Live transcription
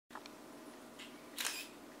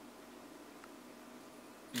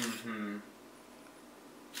Mm-hmm.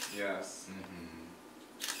 Yes. Mm-hmm.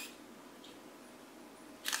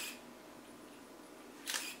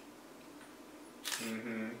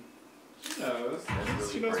 Mm-hmm. She knows.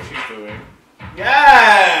 That's She really knows what pretty. she's doing.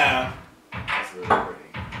 Yeah! That's really pretty.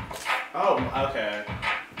 Oh, okay.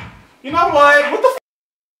 You know what? What the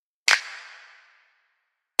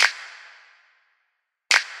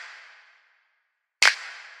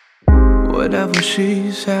Whatever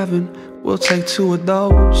she's having, we'll take 2 of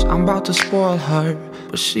those. I'm about to spoil her,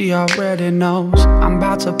 but she already knows. I'm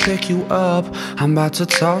about to pick you up, I'm about to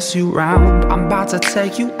toss you round, I'm about to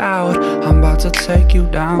take you out, I'm about to take you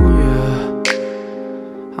down, yeah.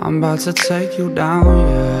 I'm about to take you down,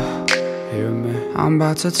 yeah. Hear me? I'm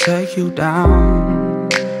about to take you down.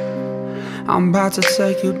 I'm about to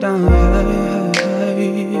take you down, yeah.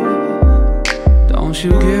 Don't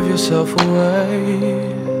you give yourself away.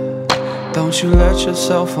 Don't you let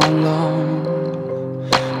yourself on long.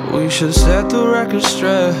 We should set the record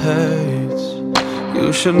straight.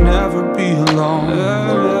 You should never be alone,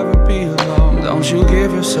 never be alone. Don't you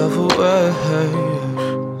give yourself away.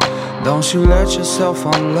 Don't you let yourself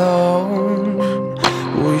on loan.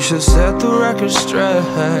 We should set the record straight.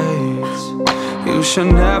 You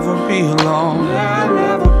should never be alone,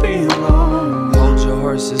 never be alone. Hold your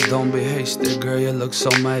horses, don't be hasty, girl, you look so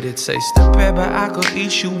mighty tasty. Baby, I could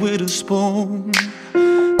eat you with a spoon.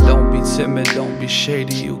 Don't be timid, don't be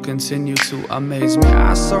shady, you continue to amaze me.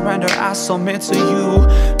 I surrender, I submit to you.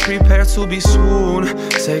 Prepare to be swooned,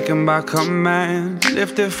 taken by command.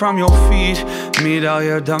 Lifted from your feet, meet all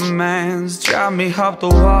your demands. Drive me up the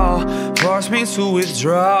wall, force me to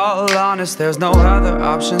withdraw. Honest, there's no other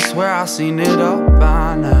option, swear I've seen it all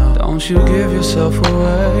by now. Don't you give yourself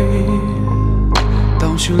away.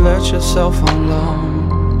 Don't you let yourself on long.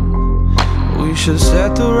 We should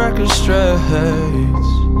set the record straight.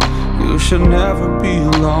 You should never be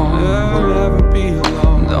alone, never be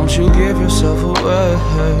alone. Don't you give yourself away.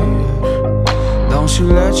 Don't you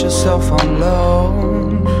let yourself on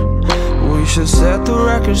loan. We should set the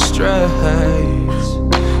record straight.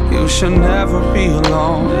 You should never be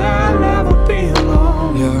alone, never be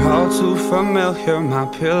alone. You're all too familiar, my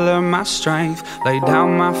pillar, my strength. Lay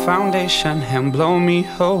down my foundation and blow me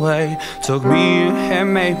away. Took me in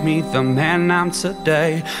and made me the man I'm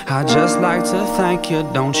today. I'd just like to thank you,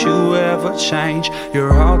 don't you ever change.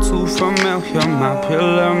 You're all too familiar, my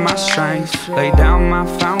pillar, my strength. Lay down my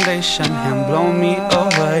foundation and blow me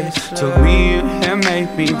away. Took me in and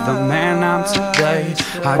made me the man I'm today.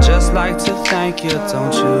 I'd just like to thank you,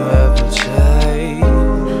 don't you ever change.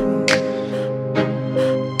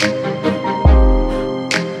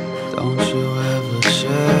 Don't you ever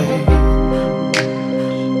change.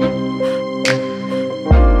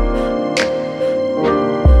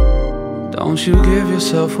 Don't you give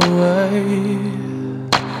yourself away.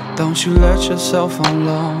 Don't you let yourself on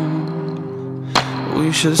long.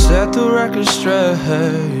 We should set the record straight.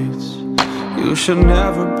 You should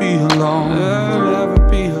never be alone, never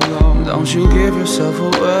be alone. Don't you give yourself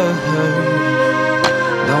away.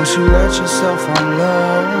 Don't you let yourself on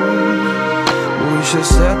low. We should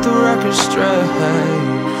set the record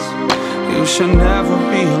straight. You should never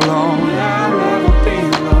be alone, never be alone.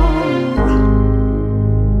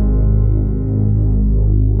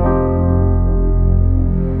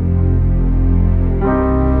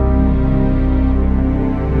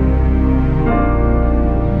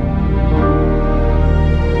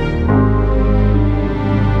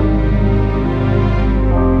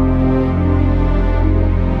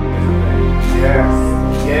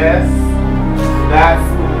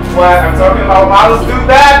 What I'm talking about, models do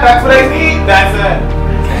that, that's what they need, that's it.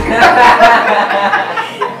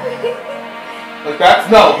 Like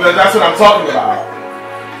that's what I'm talking about.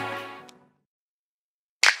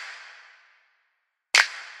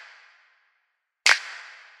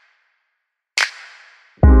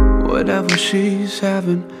 Whatever she's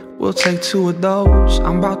having, we'll take 2 of those.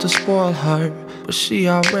 I'm about to spoil her, but she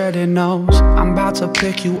already knows. I'm about to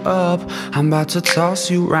pick you up, I'm about to toss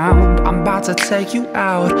you round, I'm about to take you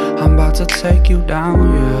out, I'm about to take you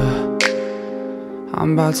down, yeah.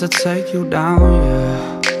 I'm about to take you down,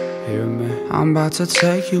 yeah. Hear me? I'm about to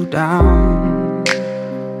take you down.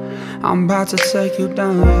 I'm about to take you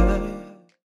down, yeah.